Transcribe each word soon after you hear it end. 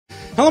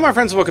Hello, my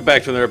friends. Welcome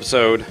back to another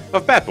episode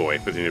of Bat Boy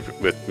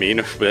with me,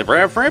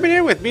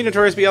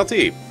 Notorious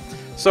BLT.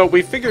 So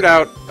we figured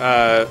out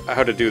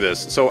how to do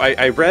this. So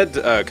I read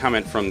a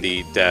comment from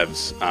the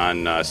devs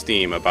on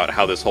Steam about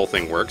how this whole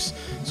thing works.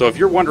 So if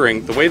you're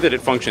wondering, the way that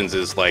it functions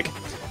is like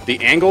the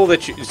angle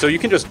that so you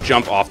can just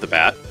jump off the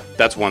bat.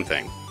 That's one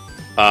thing.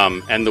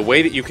 And the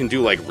way that you can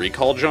do like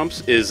recall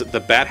jumps is the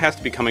bat has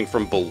to be coming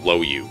from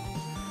below you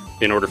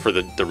in order for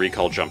the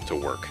recall jump to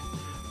work.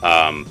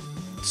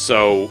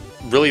 So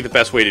really the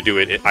best way to do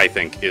it, I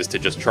think, is to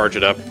just charge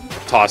it up,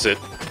 toss it,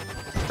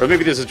 or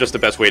maybe this is just the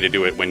best way to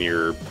do it when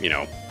you're,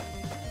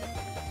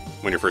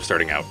 when you're first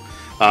starting out.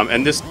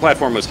 And this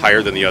platform was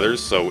higher than the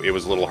others, so it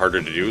was a little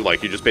harder to do.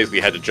 Like, you just basically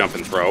had to jump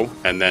and throw,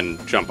 and then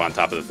jump on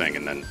top of the thing,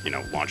 and then,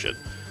 launch it.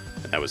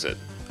 And that was it.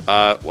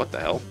 What the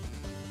hell?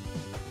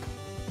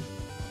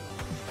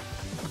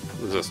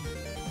 What is this?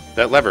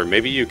 That lever,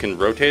 maybe you can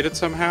rotate it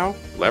somehow?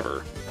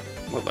 Lever?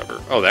 What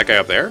lever? Oh, that guy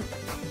up there?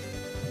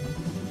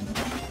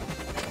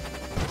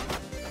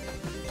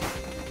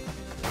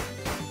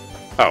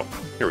 Oh,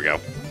 here we go.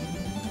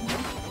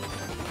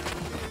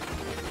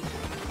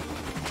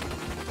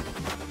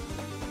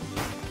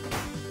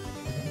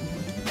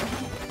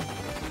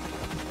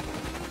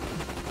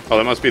 Oh,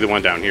 that must be the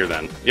one down here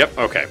then. Yep,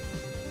 okay.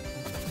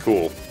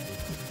 Cool.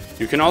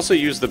 You can also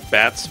use the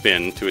bat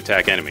spin to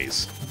attack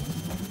enemies.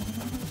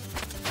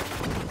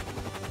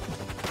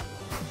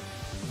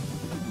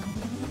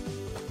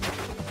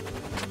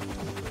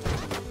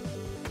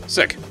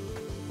 Sick.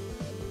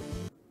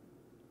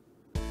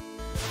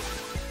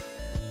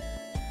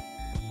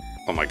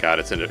 Oh my god,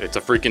 it's a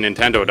freaking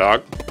Nintendo,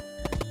 dog.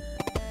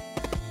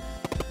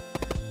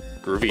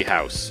 Groovy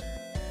house.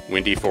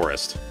 Windy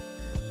forest.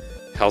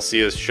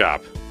 Halcyon's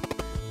shop.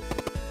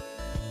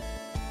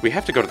 We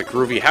have to go to the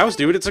Groovy house,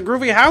 dude. It's a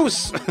Groovy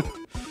house!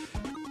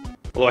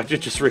 Well, I did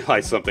just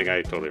realize something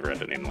I totally forgot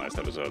to name the last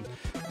episode.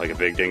 Like a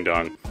big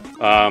ding-dong.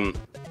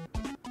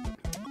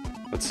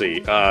 Let's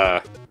see. Okay.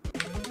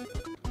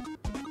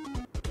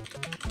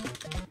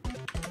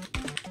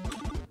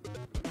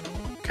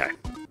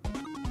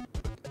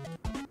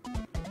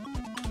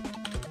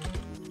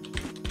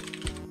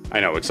 I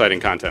know, exciting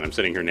content. I'm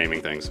sitting here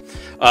naming things.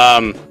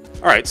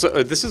 Alright,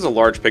 so this is a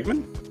large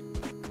pigman.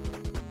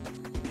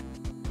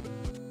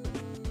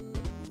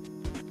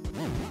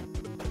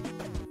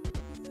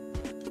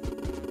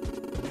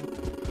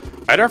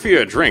 I'd offer you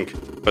a drink,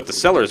 but the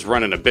cellar's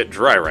running a bit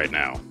dry right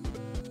now.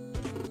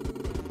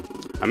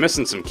 I'm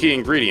missing some key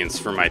ingredients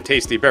for my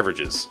tasty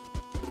beverages.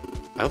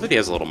 I love that he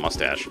has a little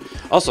mustache.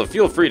 Also,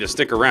 feel free to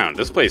stick around.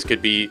 This place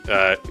could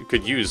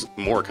use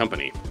more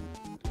company.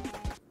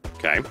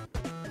 Okay.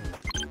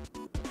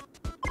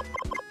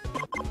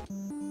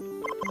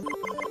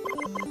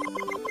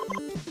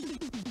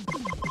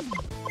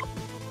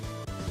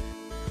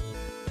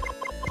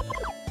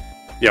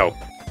 Yo,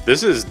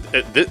 this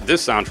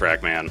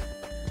soundtrack, man.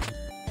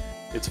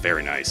 It's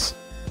very nice.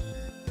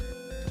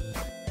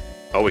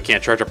 Oh, we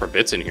can't charge up our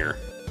bits in here.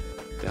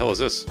 The hell is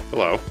this?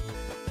 Hello.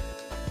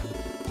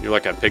 You're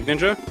like a pig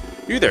ninja?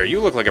 You there, you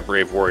look like a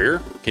brave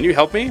warrior. Can you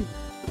help me?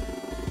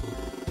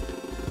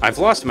 I've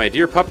lost my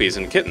dear puppies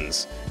and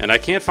kittens, and I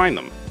can't find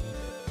them.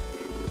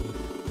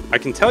 I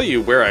can tell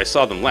you where I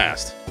saw them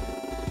last.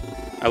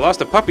 I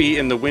lost a puppy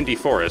in the windy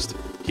forest.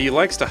 He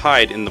likes to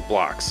hide in the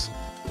blocks.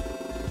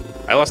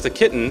 I lost a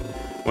kitten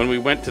when we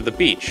went to the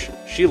beach.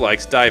 She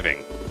likes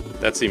diving.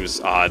 That seems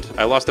odd.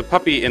 I lost a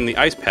puppy in the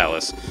ice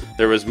palace.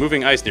 There was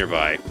moving ice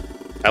nearby.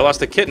 I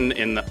lost a kitten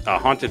in a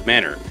haunted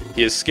manor.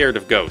 He is scared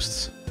of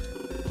ghosts.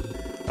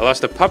 I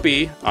lost a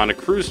puppy on a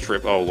cruise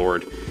trip. Oh,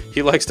 Lord.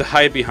 He likes to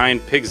hide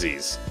behind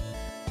pigsies.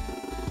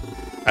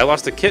 I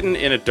lost a kitten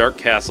in a dark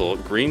castle.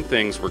 Green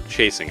things were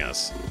chasing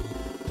us.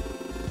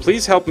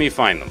 Please help me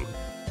find them.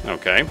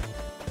 Okay.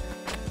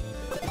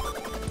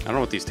 I don't know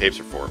what these tapes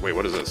are for. Wait,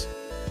 what is this?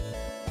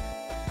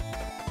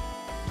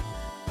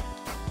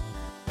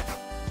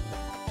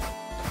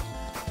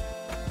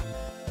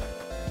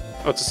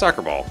 Oh, it's a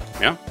soccer ball.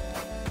 Yeah?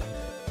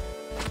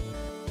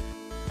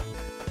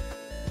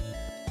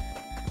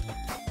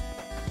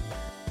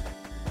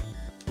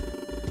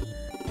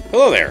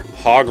 Hello there,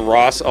 Hog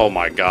Ross. Oh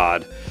my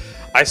god.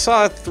 I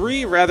saw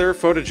 3 rather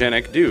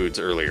photogenic dudes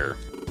earlier.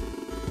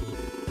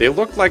 They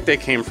looked like they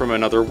came from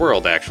another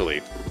world,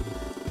 actually.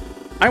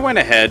 I went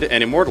ahead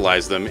and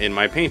immortalized them in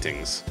my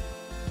paintings.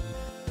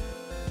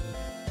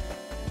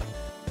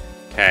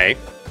 Okay.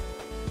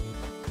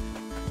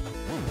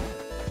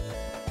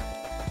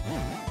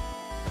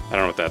 I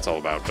don't know what that's all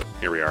about, but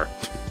here we are.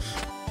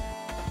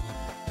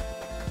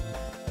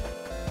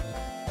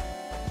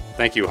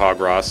 Thank you, Hog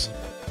Ross.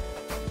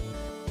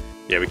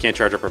 Yeah, we can't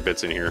charge up our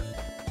bits in here.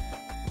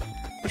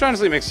 Which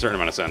honestly makes a certain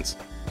amount of sense.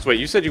 So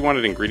wait, you said you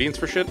wanted ingredients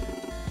for shit?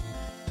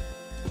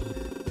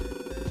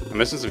 I'm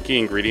missing some key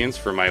ingredients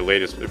for my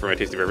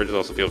tasty beverages.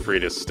 Also feel free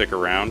to stick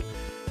around.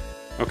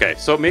 Okay,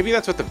 so maybe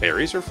that's what the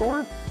berries are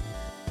for?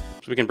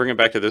 So we can bring it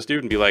back to this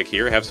dude and be like,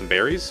 here, have some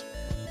berries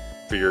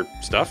for your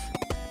stuff?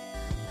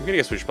 I'm gonna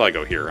guess we should probably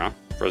go here, huh?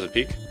 Frozen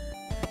Peak?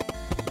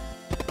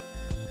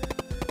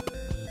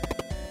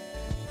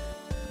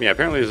 Yeah,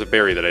 apparently there's a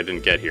berry that I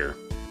didn't get here.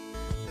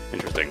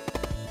 Interesting.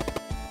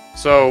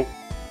 So...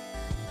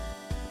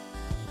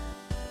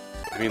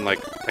 I mean, like,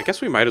 I guess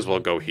we might as well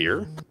go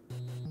here.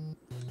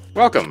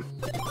 Welcome!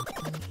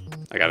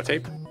 I got a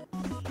tape.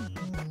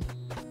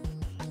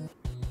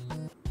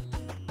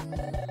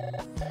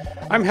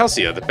 I'm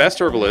Helsia, the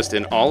best herbalist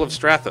in all of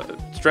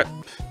Stratos.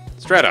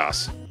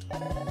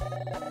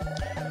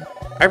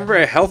 I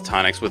prepare health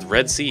tonics with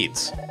red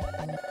seeds.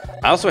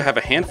 I also have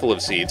a handful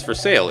of seeds for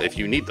sale if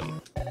you need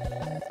them.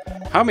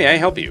 How may I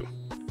help you?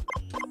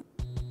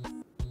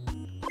 I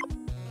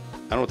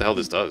don't know what the hell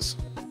this does.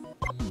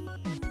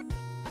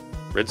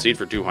 Red seed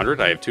for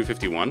 200, I have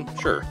 251,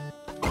 sure.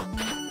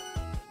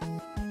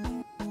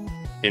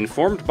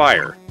 Informed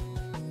buyer.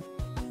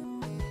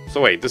 So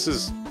wait, this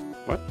is...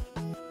 what?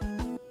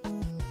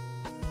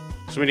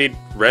 So we need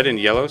red and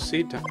yellow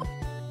seed?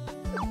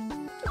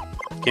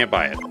 Can't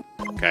buy it.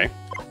 Okay.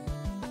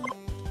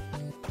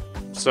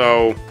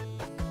 So...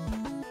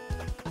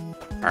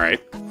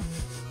 alright.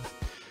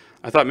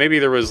 I thought maybe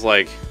there was,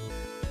 like...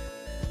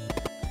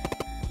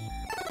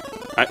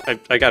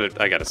 I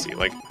gotta see,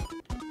 like...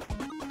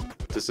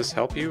 does this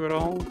help you at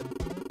all?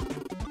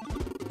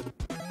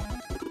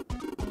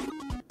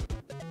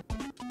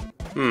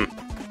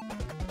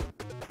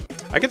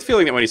 I get the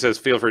feeling that when he says,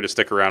 feel free to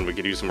stick around, we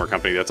could use some more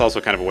company, that's also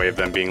kind of a way of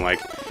them being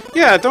like,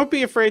 yeah, don't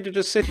be afraid to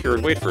just sit here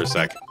and wait for a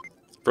sec.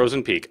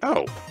 Frozen Peak.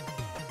 Oh.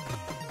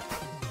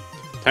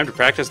 Time to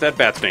practice that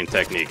bat stain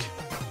technique.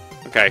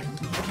 Okay.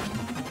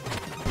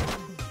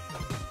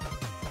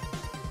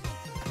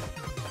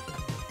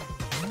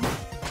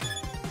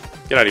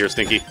 Get out of here,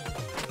 Stinky.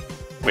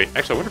 Wait,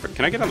 actually, I wonder if...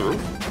 can I get on the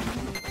roof?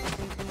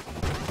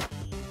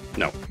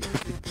 No.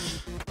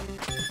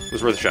 It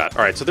was worth a shot.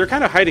 Alright, so they're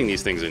kind of hiding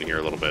these things in here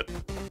a little bit.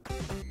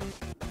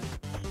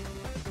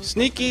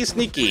 Sneaky,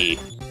 sneaky.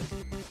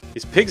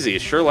 These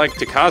pigsies sure like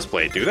to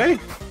cosplay, do they?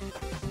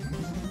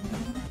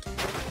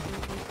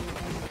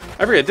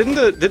 I forget,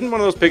 didn't one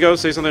of those pigos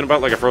say something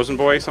about, like, a frozen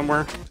boy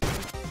somewhere?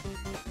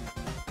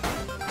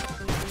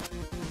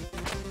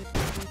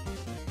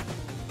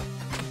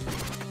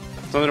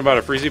 Something about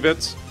a Freezy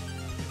Bits?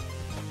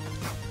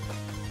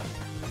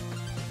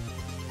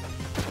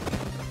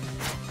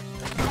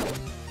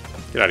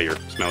 Get out of here,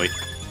 Smelly.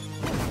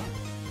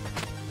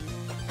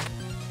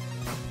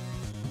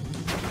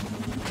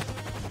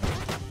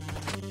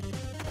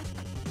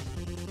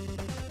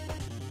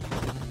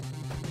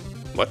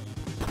 What?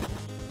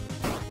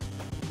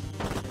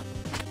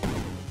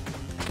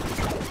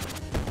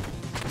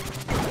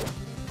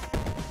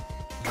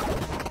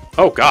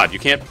 Oh god, you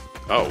can't...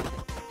 oh.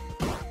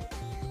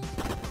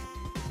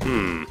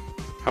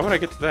 How would I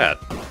get to that?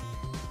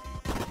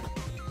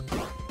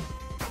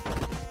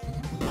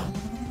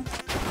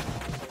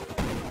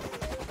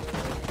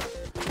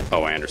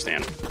 Oh, I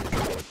understand.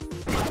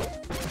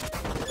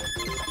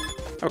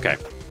 Okay.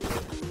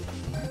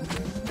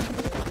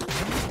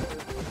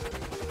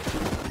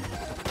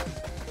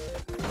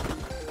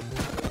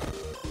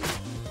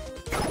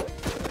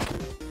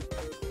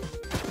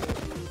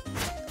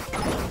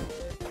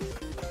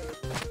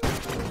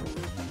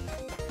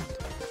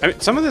 I mean,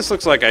 some of this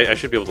looks like I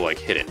should be able to, like,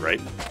 hit it, right?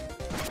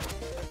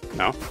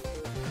 No?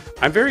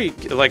 I'm very,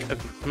 like,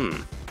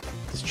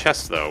 This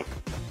chest, though.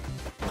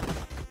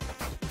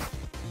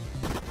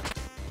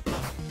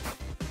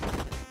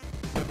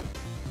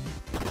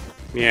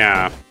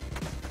 Yeah.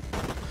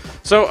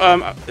 So,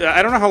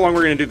 I don't know how long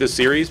we're going to do this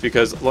series,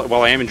 because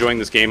while I am enjoying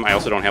this game, I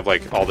also don't have,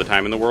 like, all the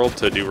time in the world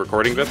to do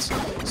recording bits.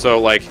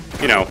 So, like,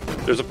 you know,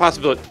 there's a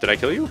possibility... did I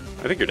kill you?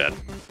 I think you're dead.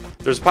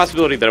 There's a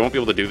possibility that I won't be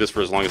able to do this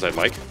for as long as I'd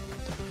like.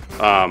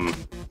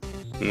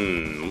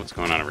 What's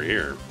going on over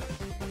here?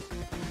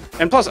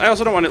 And plus, I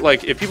also don't want to,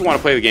 like, if people want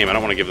to play the game, I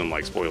don't want to give them,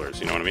 like, spoilers,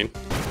 you know what I mean?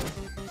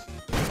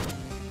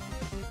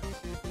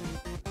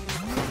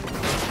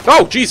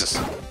 Oh, Jesus!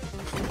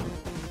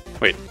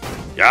 Wait.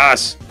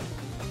 Yes!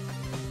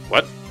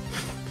 What?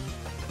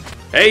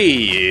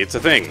 Hey, it's a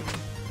thing.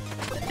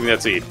 Give me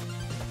that seed.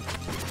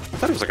 I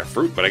thought it was like a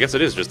fruit, but I guess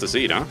it is just a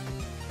seed, huh?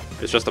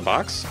 It's just a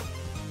box?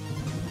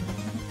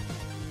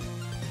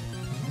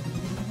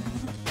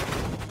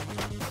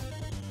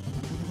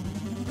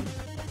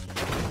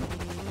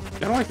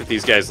 I don't like that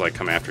these guys, like,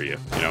 come after you,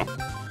 you know?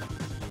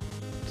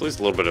 It's at least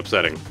a little bit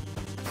upsetting.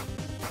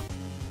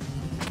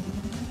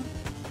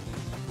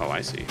 Oh,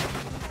 I see.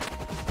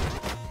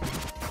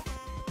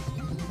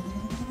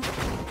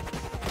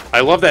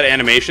 I love that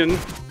animation.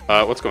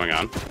 What's going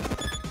on?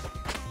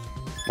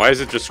 Why is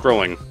it just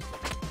scrolling?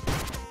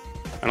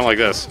 I don't like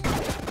this.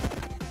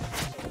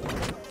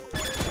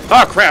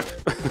 Oh, crap!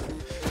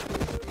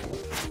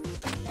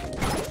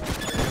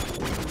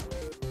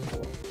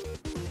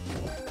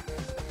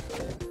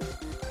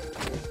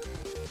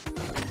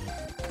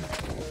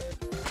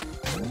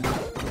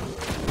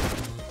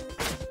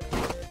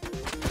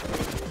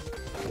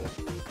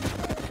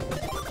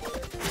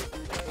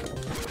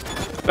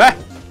 Ah!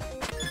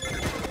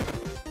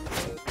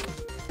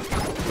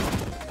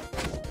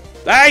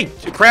 Hey!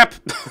 Crap!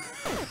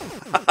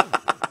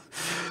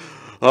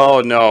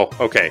 Oh no.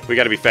 Okay, we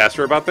gotta be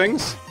faster about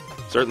things.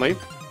 Certainly.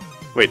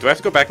 Wait, do I have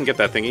to go back and get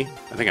that thingy?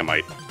 I think I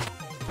might.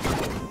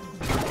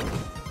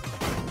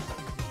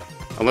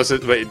 Unless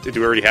it... Wait, do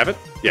we already have it?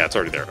 Yeah, it's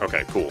already there.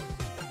 Okay, cool.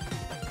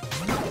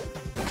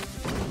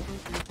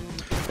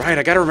 Right,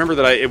 I gotta remember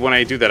that when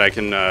I do that, I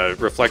can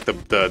reflect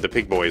the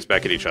pig boys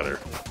back at each other.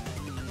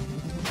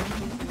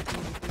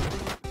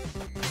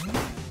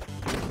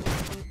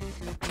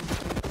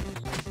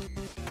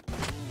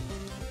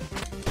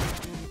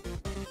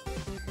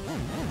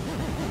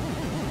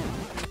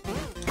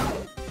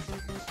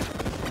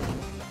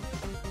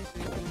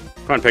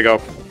 Come on, Piggo.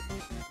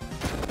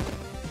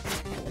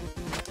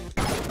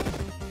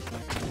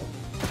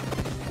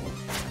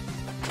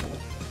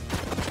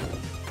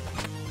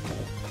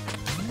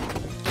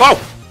 Whoa!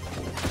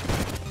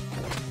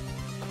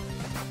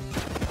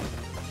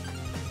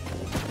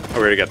 Oh, we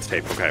already got the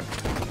tape. Okay.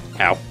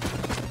 Ow.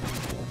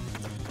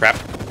 Crap.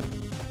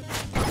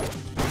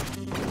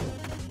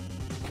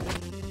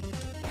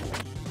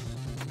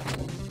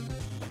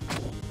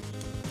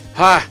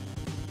 Ha!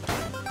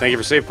 Thank you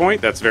for save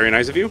point. That's very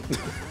nice of you.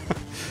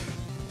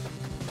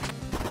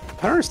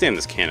 I don't understand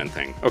this cannon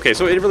thing. Okay,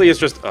 so it really is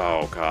just...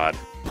 Oh, God.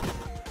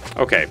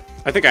 Okay.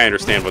 I think I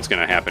understand what's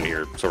going to happen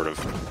here, sort of.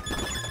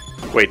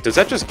 Wait, does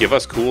that just give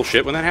us cool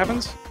shit when that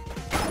happens?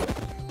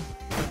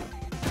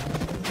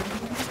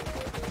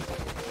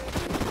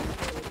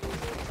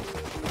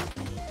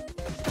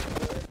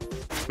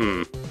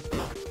 Hmm.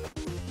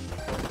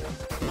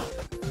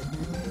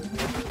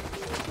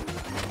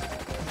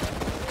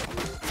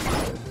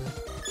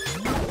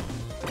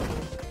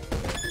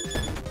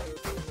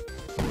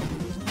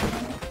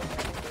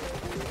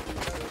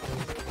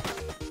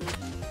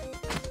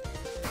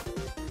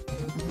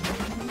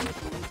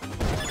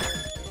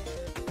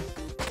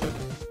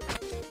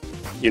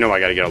 You know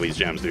I gotta get all these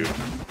gems, dude.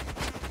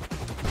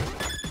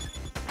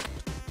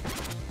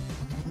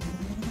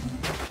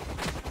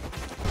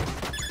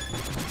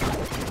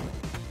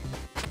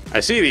 I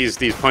see these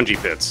pungy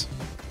pits.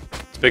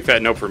 It's a big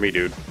fat nope for me,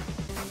 dude.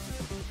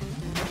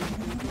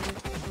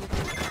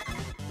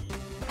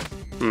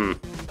 Hmm.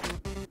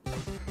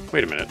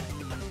 Wait a minute.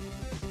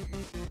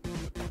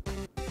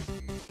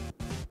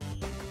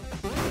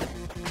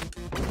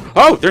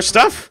 Oh, there's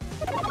stuff?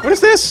 What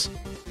is this?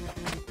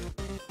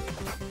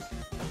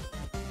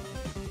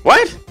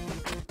 What?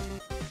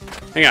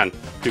 Hang on.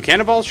 Do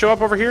cannonballs show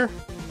up over here?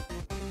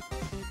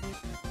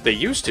 They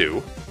used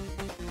to.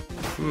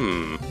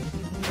 Hmm.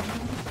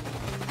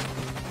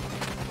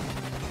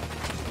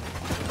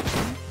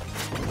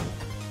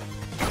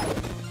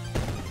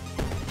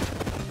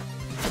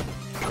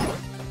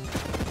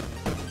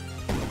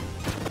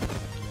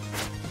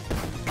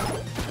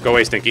 Go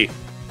away, Stinky.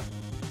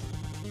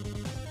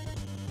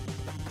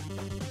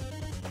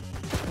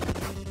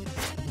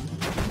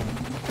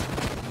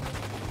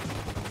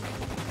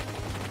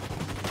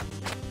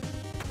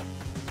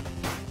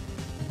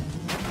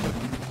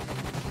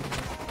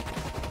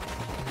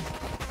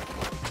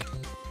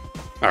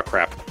 Oh,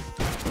 crap.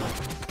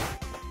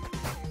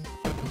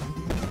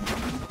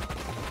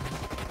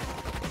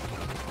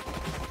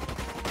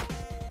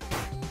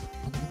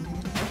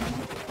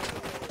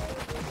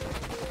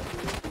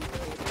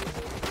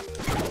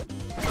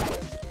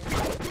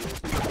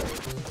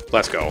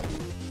 Let's go.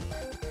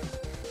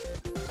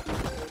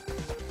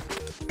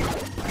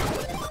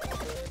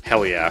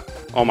 Hell yeah.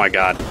 Oh my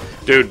god.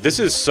 Dude, this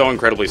is so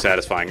incredibly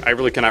satisfying. I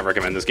really cannot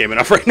recommend this game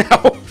enough right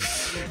now.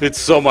 It's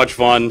so much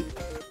fun.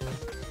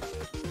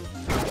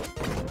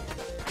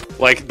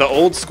 Like, the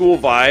old school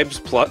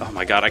vibes plus... Oh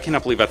my god, I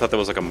cannot believe I thought that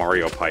was like a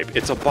Mario pipe.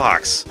 It's a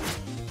box.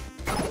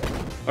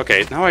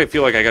 Okay, now I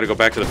feel like I gotta go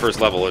back to the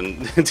first level and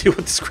deal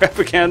with this crap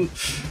again.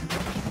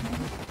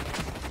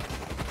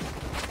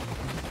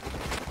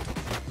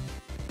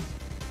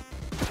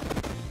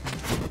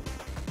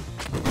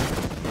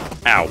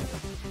 Ow.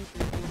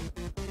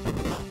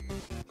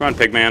 Come on,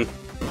 Pigman.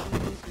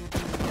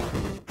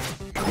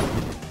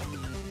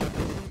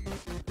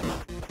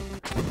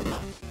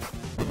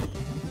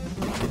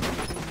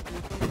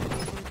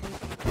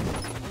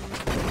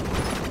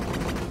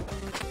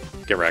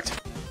 Get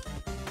wrecked.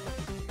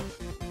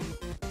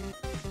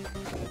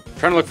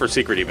 Trying to look for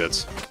secret-y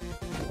bits.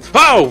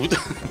 Oh!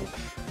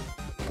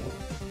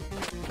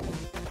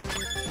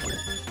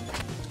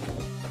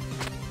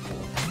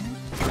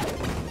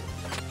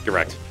 Get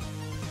wrecked.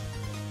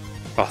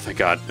 Oh, thank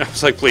God. I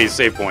was like, please,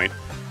 save point.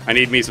 I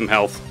need me some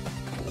health.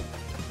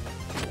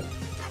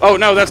 Oh,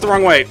 no, that's the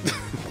wrong way.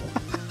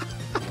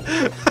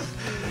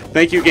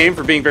 Thank you, game,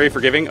 for being very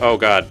forgiving. Oh,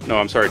 God. No,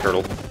 I'm sorry,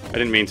 Turtle. I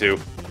didn't mean to.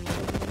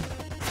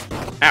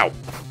 Ow.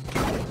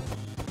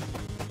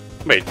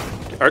 Wait,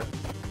 are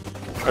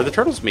the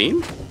turtles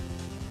mean?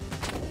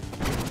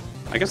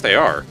 I guess they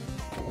are.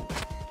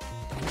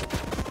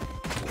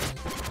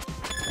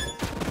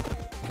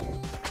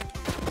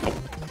 Oh.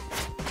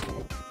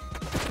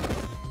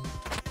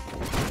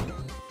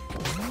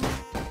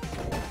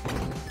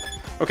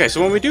 Okay,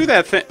 so when we do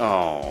that thing...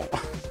 Oh.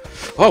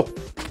 Oh!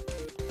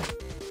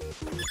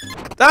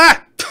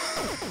 Ah!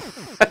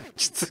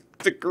 Just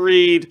the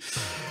greed.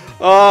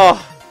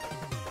 Oh.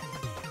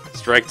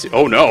 Strike two.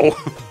 Oh, no.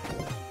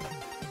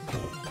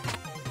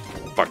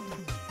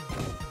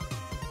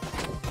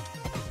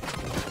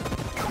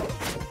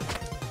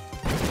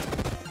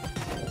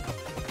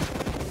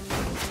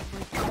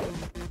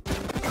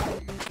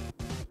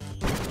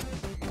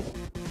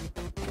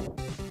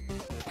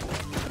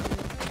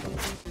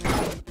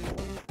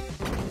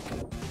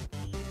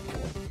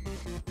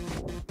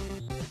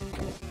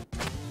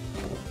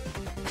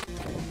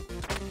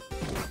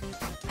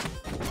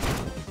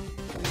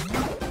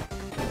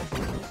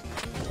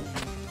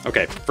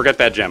 Okay, forget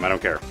that gem. I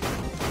don't care.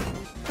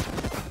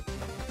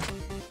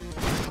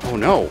 Oh,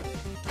 no.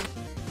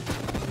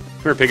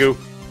 Come here, Pigu.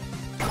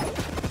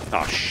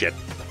 Oh, shit.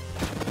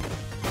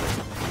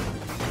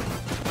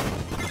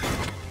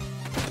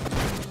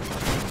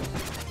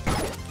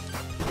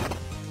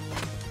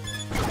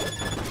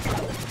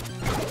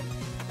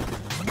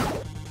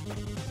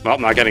 Well,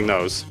 not getting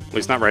those. At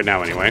least not right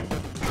now, anyway.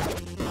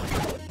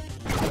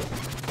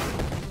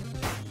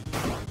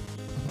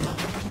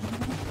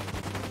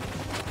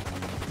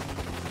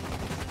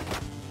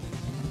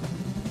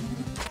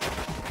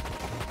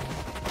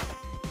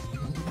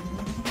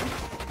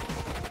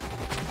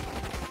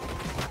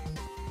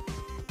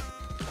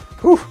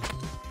 Whew.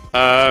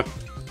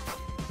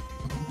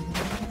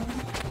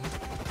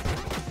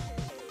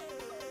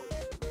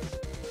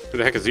 Who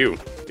the heck is you?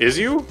 Is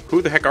you?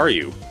 Who the heck are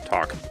you?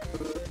 Talk.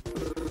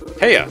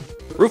 Heya!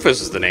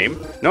 Rufus is the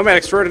name. Nomad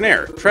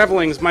extraordinaire.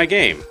 Traveling's my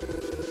game.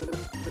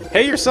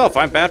 Hey yourself,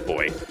 I'm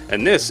Batboy,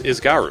 and this is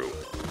Garou.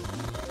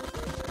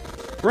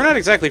 We're not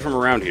exactly from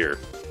around here.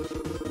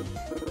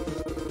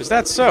 Is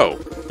that so?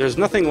 There's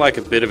nothing like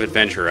a bit of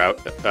adventure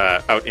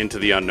out into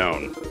the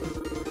unknown.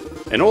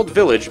 An old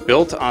village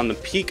built on the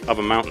peak of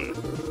a mountain.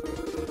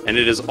 And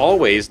it is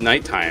always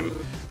nighttime.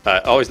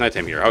 Always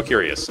nighttime here. How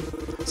curious.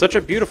 Such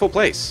a beautiful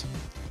place.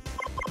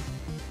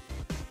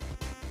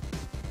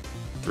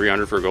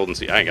 300 for a golden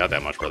sea. I ain't got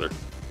that much, brother.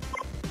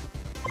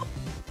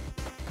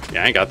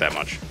 Yeah, I ain't got that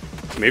much.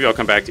 Maybe I'll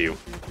come back to you.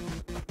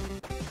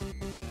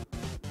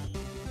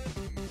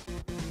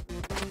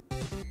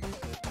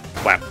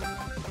 Flap.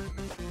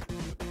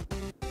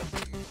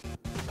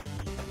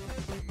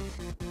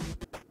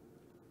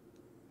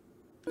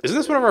 Isn't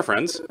this one of our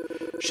friends?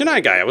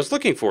 Shinai Guy, I was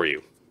looking for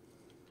you. ...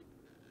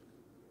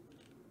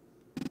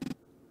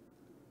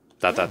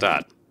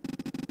 What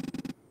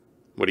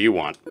do you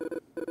want?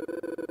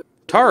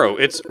 Taro,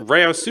 it's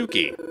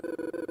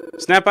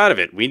Ryosuke. Snap out of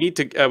it. We need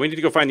to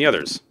go find the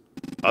others.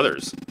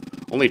 Others?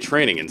 Only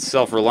training and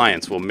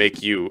self-reliance will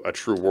make you a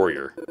true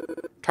warrior.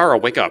 Taro,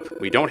 wake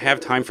up. We don't have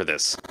time for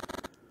this.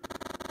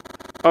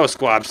 Oh,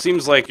 Squab,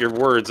 seems like your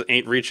words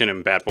ain't reaching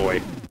him,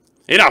 Batboy.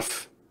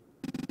 Enough!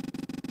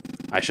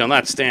 I shall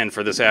not stand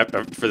for this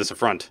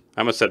affront.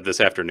 I must said this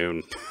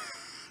afternoon.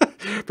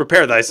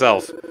 Prepare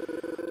thyself.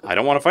 I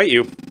don't want to fight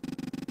you.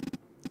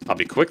 I'll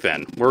be quick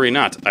then. Worry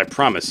not. I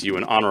promise you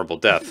an honorable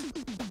death.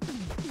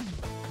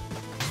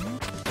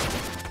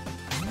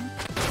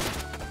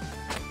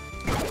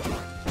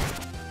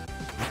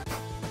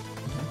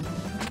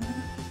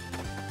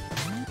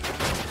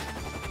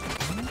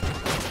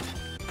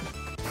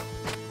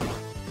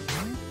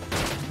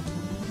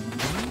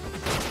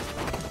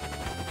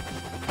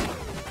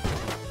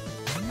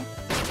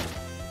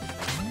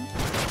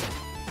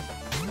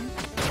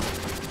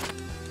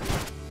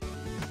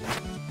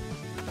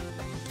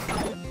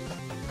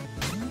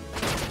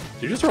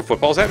 Did you just throw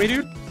footballs at me,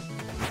 dude?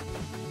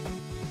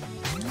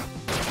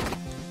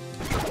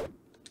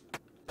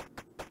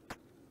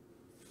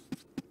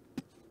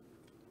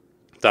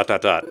 Dot,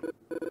 dot, dot.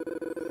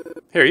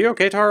 Hey, are you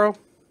okay, Taro?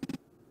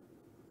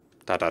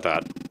 Dot, dot,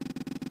 dot.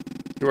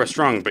 You are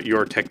strong, but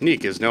your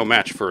technique is no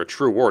match for a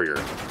true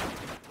warrior.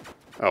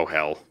 Oh,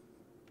 hell.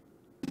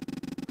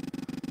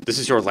 This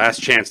is your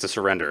last chance to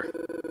surrender.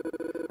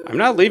 I'm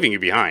not leaving you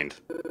behind.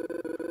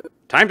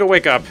 Time to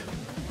wake up.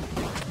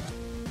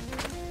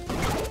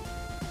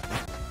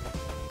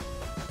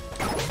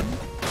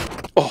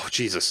 Oh,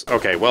 Jesus.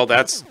 Okay, well,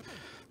 that's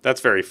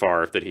very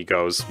far that he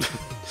goes.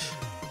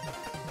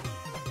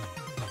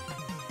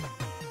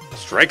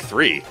 Strike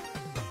 3.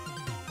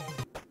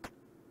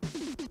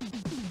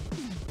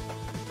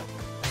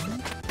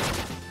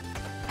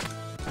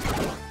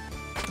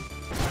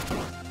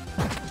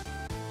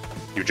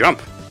 You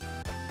jump.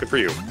 Good for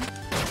you.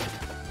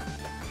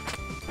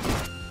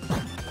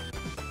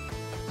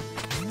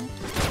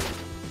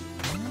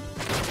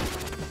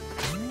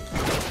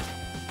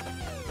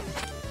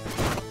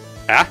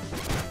 Ah?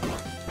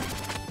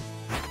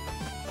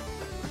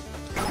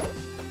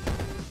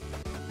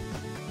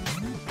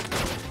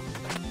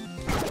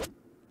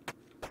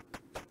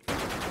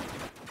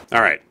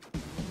 All right.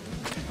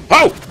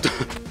 Oh!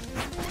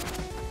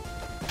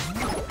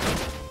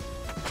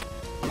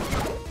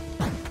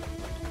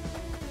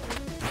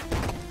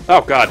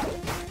 Oh, God.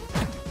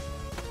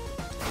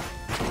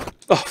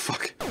 Oh,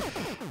 fuck.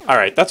 All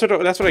right, that's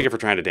what I get for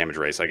trying to damage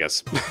race, I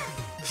guess.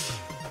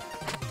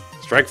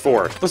 Strike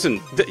 4. Listen,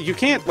 you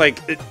can't, like...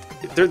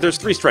 there's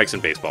 3 strikes in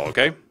baseball,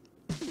 okay?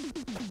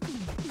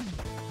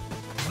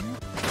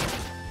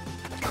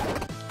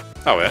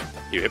 Oh, yeah?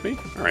 You hit me?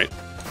 All right.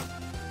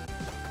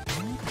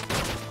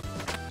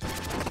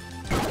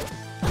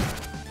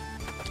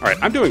 All right,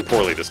 I'm doing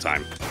poorly this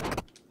time.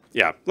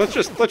 Yeah, let's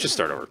just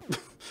start over.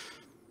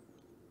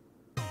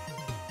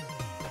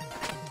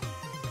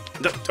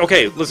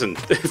 Okay, listen.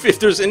 If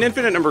there's an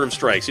infinite number of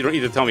strikes, you don't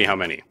need to tell me how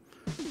many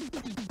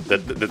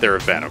that there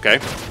have been, okay?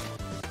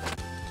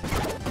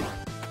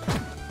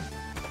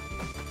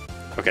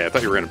 Okay, I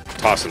thought you were gonna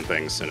toss some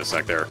things in a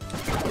sec there.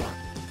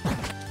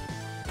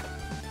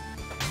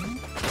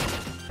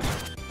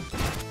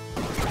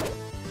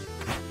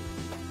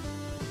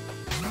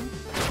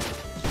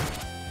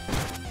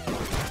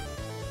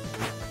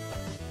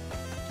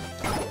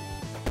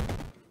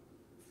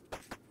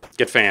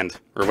 Get fanned,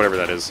 or whatever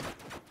that is.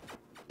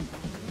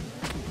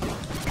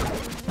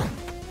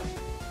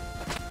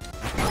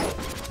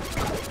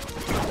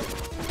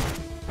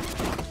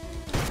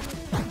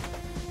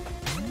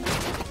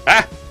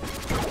 Ah!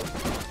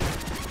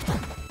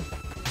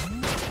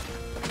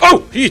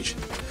 Oh! Each!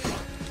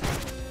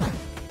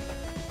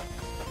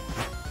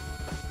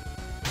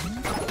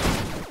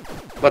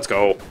 Let's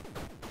go.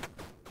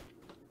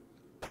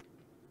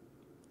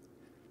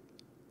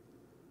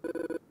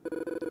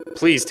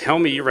 Please tell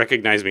me you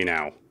recognize me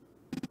now.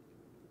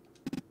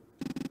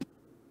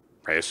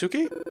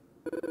 Ryosuke?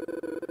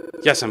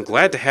 Yes, I'm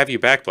glad to have you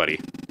back, buddy.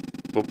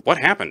 But what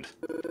happened?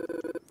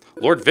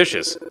 Lord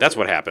Vicious, that's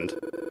what happened.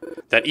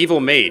 That evil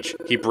mage,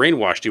 he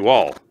brainwashed you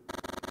all.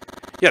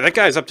 Yeah, that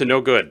guy's up to no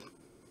good.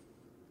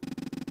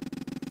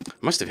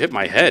 Must have hit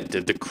my head.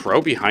 Did the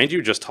crow behind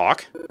you just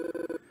talk?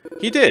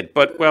 He did,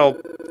 but,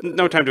 well,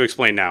 no time to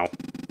explain now.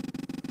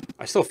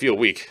 I still feel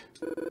weak.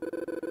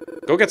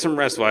 Go get some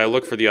rest while I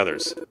look for the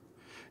others.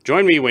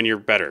 Join me when you're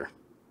better.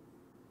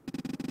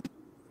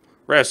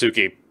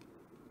 Ryosuke.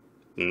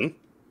 Hmm?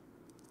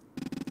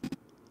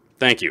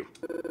 Thank you.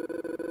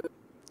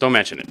 Don't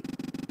mention it.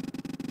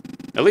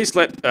 At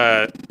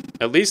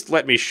least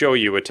let me show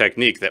you a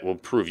technique that will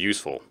prove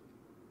useful.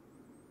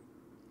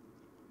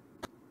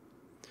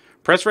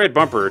 Press right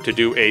bumper to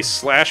do a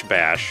slash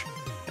bash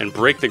and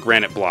break the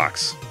granite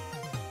blocks.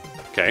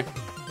 Okay.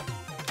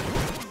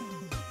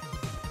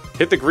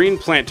 Hit the green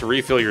plant to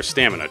refill your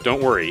stamina.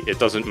 Don't worry, it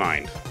doesn't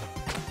mind.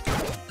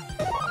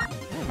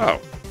 Oh.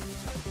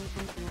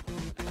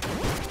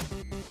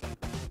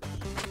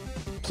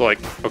 So,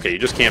 like, okay, you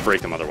just can't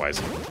break them otherwise.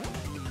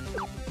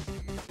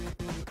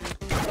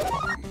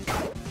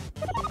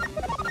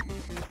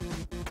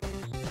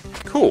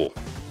 Cool.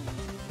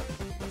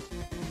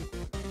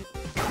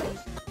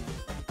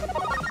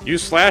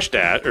 Use slash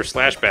dash or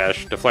slash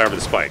bash to fly over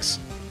the spikes.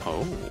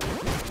 Oh.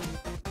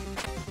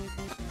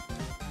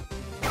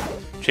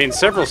 Chain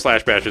several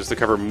slash bashes to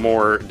cover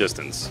more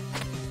distance.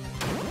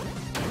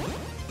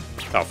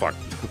 Oh fuck.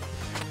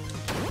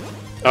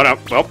 Oh no.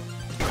 Well.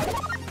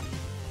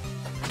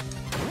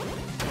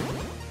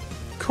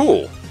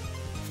 Cool.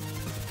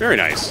 Very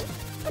nice.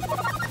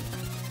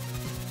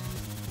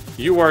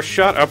 You are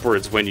shot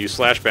upwards when you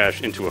slash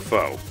bash into a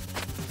foe.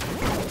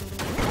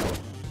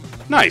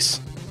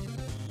 Nice.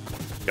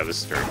 Yeah, this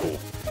is very cool.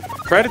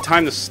 Try to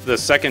time the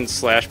second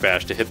slash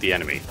bash to hit the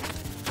enemy.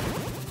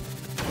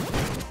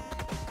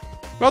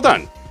 Well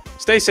done.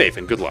 Stay safe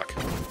and good luck.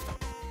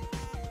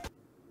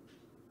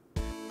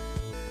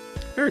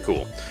 Very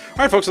cool.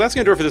 Alright folks, so that's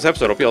going to do it for this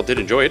episode. Hope you all did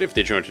enjoy it. If you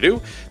did, you know what to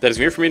do. That is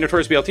me for me,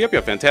 Notorious BLT. Hope you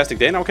have a fantastic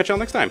day, and I'll catch you all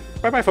next time.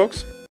 Bye-bye, folks.